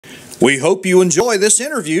We hope you enjoy this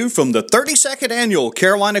interview from the 32nd Annual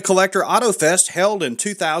Carolina Collector Auto Fest held in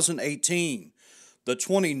 2018. The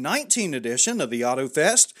 2019 edition of the Auto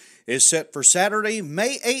Fest is set for Saturday,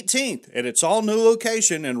 May 18th at its all-new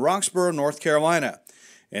location in Roxborough, North Carolina.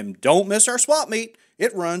 And don't miss our swap meet.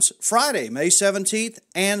 It runs Friday, May 17th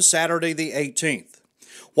and Saturday the 18th.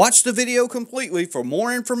 Watch the video completely for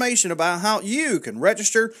more information about how you can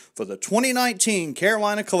register for the 2019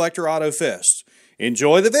 Carolina Collector Auto Fest.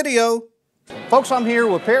 Enjoy the video. Folks, I'm here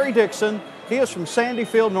with Perry Dixon. He is from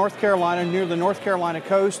Sandyfield, North Carolina, near the North Carolina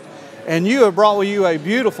coast. And you have brought with you a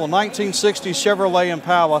beautiful 1960s Chevrolet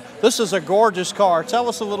Impala. This is a gorgeous car. Tell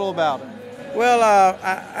us a little about it. Well,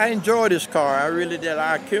 I enjoy this car. I really did.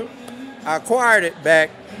 I acquired it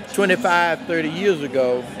back 25, 30 years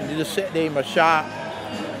ago, and it just sat there in my shop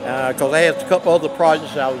because I had a couple other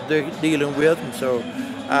projects I was dealing with. And so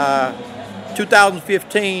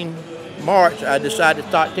 2015, March, I decided to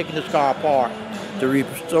start taking this car apart to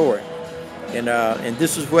restore it. And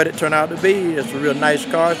this is what it turned out to be. It's a real nice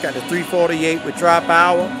car. It's got the 348 with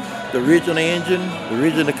tri-power, the original engine, the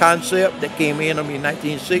original concept that came in me in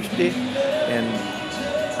 1960. And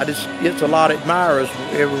I just get a lot of admirers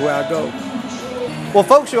everywhere I go. Well,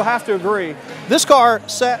 folks, you'll have to agree. This car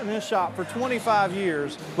sat in this shop for 25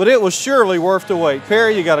 years, but it was surely worth the wait.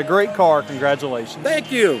 Perry, you got a great car. Congratulations.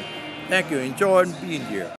 Thank you. Thank you. Enjoyed being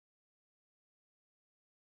here.